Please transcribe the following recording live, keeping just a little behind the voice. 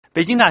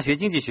北京大学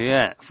经济学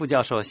院副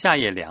教授夏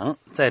业良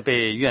在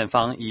被院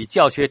方以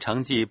教学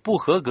成绩不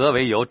合格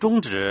为由终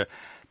止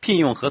聘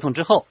用合同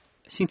之后，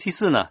星期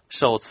四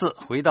首次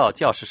回到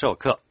教室授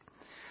课。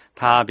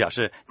他表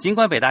示，尽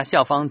管北大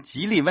校方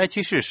极力歪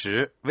曲事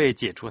实，为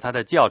解除他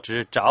的教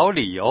职找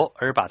理由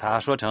而把他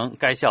说成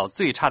该校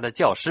最差的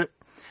教师，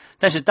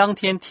但是当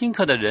天听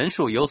课的人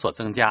数有所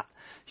增加，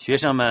学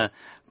生们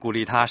鼓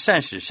励他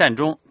善始善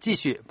终，继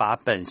续把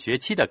本学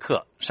期的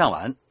课上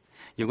完。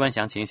有关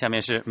详情，下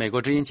面是美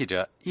国之音记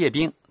者叶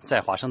冰在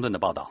华盛顿的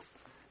报道。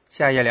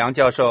夏业良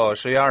教授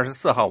10月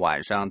24号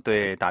晚上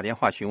对打电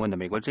话询问的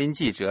美国之音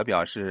记者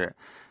表示，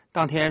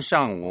当天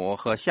上午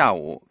和下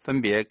午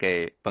分别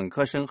给本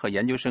科生和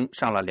研究生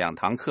上了2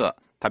堂课。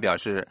他表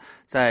示，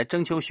在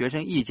征求学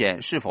生意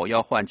见是否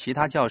要换其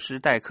他教师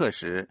代课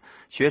时，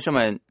学生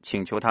们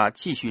请求他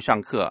继续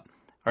上课，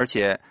而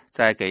且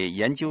在给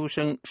研究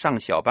生上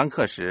小班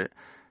课时，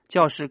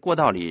教室过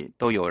道里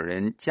都有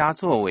人加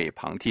座位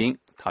旁听。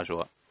他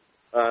说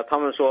他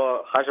们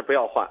说还是不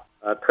要换，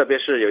特别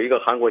是有一个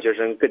韩国学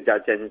生更加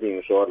坚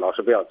定说老师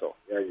不要走，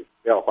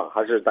不要换，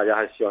大家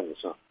还是希望你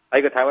上。还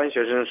有一个台湾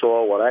学生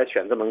说，我来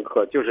选这门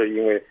课就是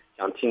因为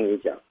想听你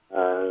讲，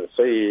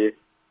所以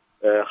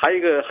还有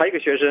一个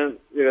学生，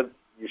这个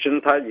女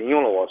生她引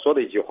用了我说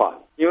的一句话，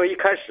因为一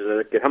开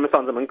始给他们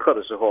上这门课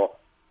的时候，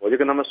我就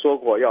跟他们说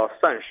过要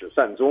善始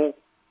善终，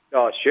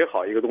要学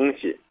好一个东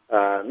西，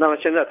那么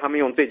现在他们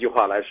用这句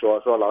话来说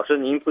老师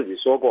您自己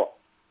说过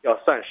要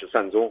善始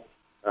善终，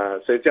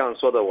所以这样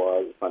说的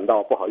我反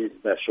倒不好意思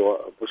再说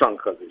不上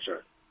课这事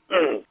儿。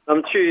那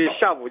么去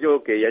下午就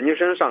给研究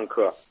生上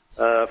课，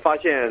发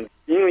现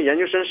因为研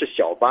究生是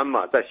小班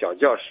嘛，在小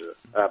教室，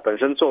本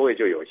身座位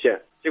就有限，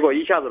结果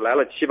一下子来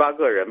了7、8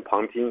个人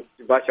旁听，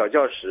就把小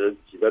教室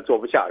挤得坐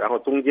不下，然后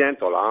中间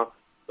走廊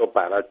都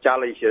加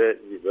了一些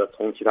椅子，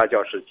从其他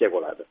教室借过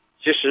来的。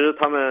其实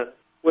他们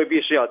未必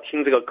是要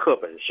听这个课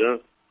本身，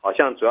好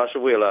像主要是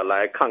为了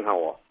来看看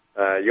我。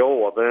有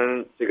我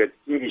们这个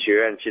经济学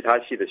院其他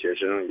系的学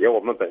生，有我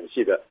们本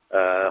系的，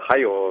还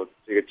有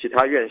这个其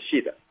他院系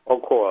的，包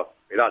括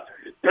北大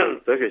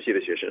哲学系的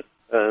学生。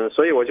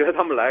所以我觉得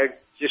他们来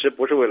其实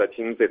不是为了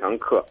听这堂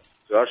课，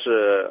主要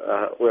是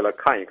为了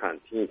看一看、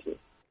听一听。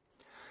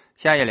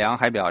夏业良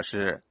还表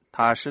示，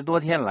他10多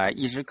天来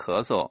一直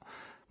咳嗽，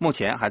目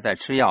前还在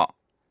吃药。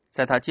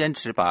在他坚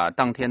持把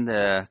当天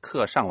的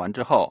课上完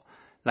之后，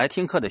来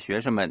听课的学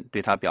生们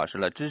对他表示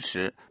了支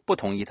持，不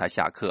同意他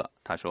下课。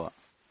他说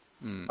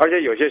而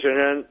且有些学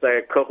生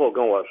在课后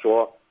跟我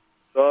说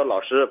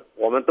老师，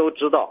我们都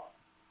知道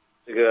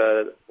这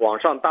个网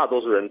上大多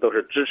数人都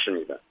是支持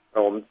你的，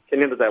我们天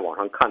天都在网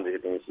上看这些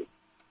东西，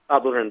大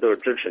多数人都是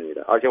支持你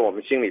的，而且我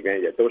们心里边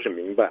也都是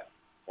明白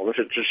我们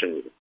是支持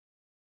你的。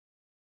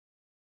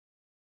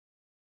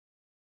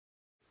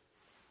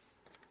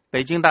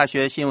北京大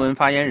学新闻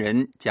发言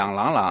人蒋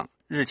朗朗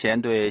日前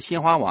对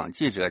新华网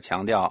记者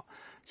强调，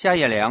夏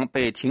业良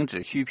被停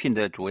止续聘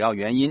的主要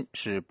原因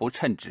是不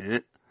称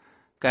职。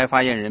该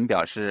发言人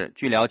表示，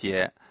据了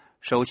解，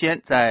首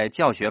先在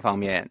教学方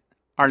面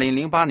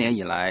，2008年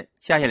以来，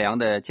夏业良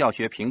的教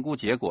学评估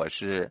结果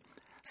是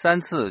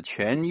3次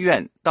全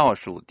院倒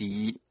数第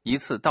1，一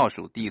次倒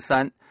数第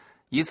3，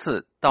一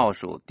次倒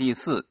数第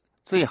4，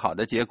最好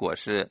的结果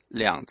是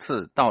2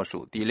次倒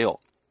数第6。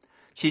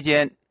期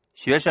间，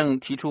学生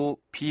提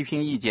出批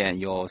评意见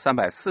有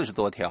340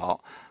多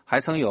条，还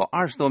曾有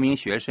20多名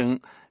学生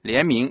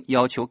联名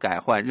要求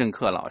改换任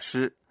课老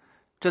师，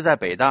这在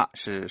北大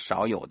是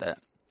少有的。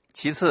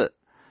其次，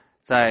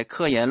在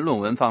科研论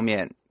文方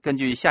面，根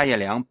据夏业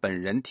良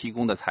本人提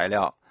供的材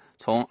料，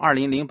从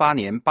2008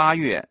年8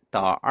月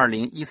到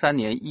2013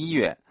年1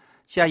月，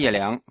夏业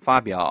良发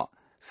表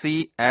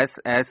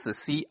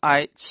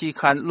CSSCI 期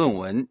刊论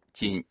文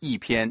仅1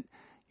篇，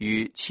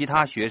与其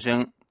他学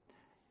生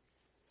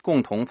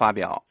共同发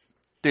表。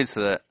对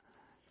此，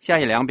夏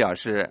业良表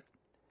示，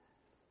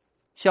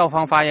校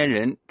方发言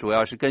人主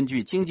要是根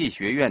据经济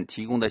学院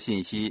提供的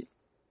信息，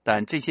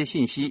但这些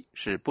信息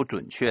是不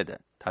准确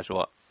的。他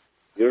说，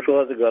比如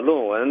说这个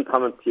论文，他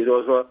们提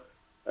出说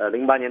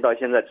08年到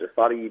现在只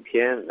发了1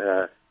篇，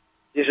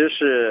其实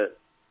是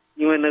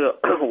因为那个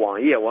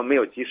网页我没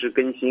有及时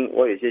更新，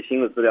我有一些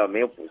新的资料没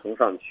有补充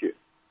上去。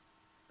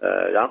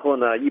然后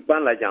呢，一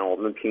般来讲我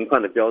们评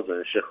判的标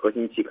准是核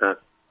心期刊，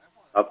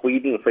而不一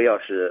定非要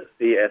是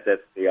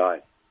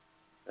CSSCI。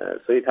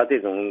所以他这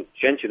种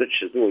选取的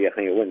尺度也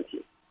很有问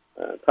题。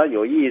他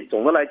有意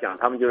总的来讲，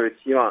他们就是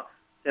希望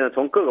现在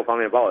从各个方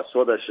面把我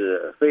说的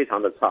是非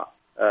常的差，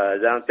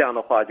然后这样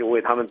的话就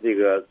为他们这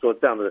个做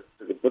这样的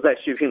这个不再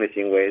续聘的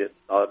行为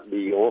找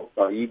理由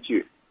找依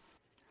据。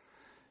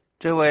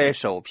这位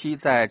首批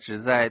旨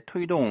在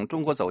推动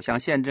中国走向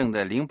宪政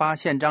的08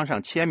宪章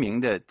上签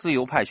名的自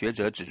由派学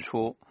者指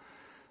出，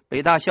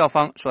北大校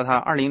方说他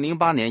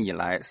2008年以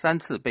来3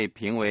次被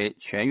评为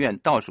全院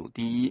倒数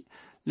第1，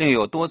另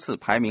有多次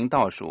排名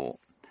倒数，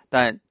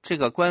但这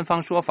个官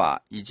方说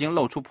法已经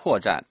露出破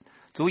绽，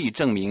足以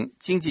证明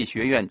经济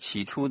学院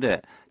起初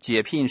的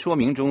解聘说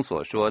明中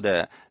所说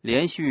的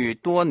连续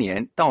多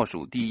年倒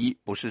数第1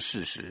不是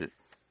事实。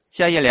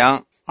夏业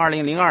良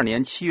2002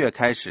年7月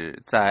开始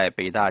在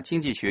北大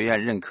经济学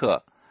院任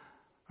课，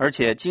而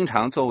且经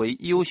常作为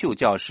优秀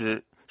教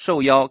师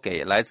受邀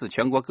给来自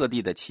全国各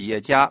地的企业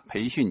家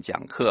培训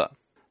讲课。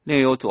另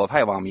有左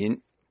派网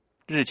民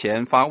日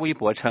前发微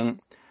博称，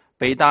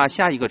北大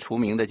下一个除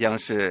名的将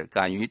是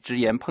敢于直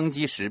言抨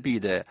击时弊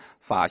的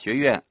法学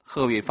院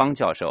贺卫方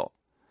教授。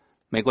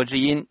美国之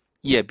音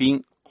叶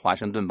冰华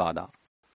盛顿报道。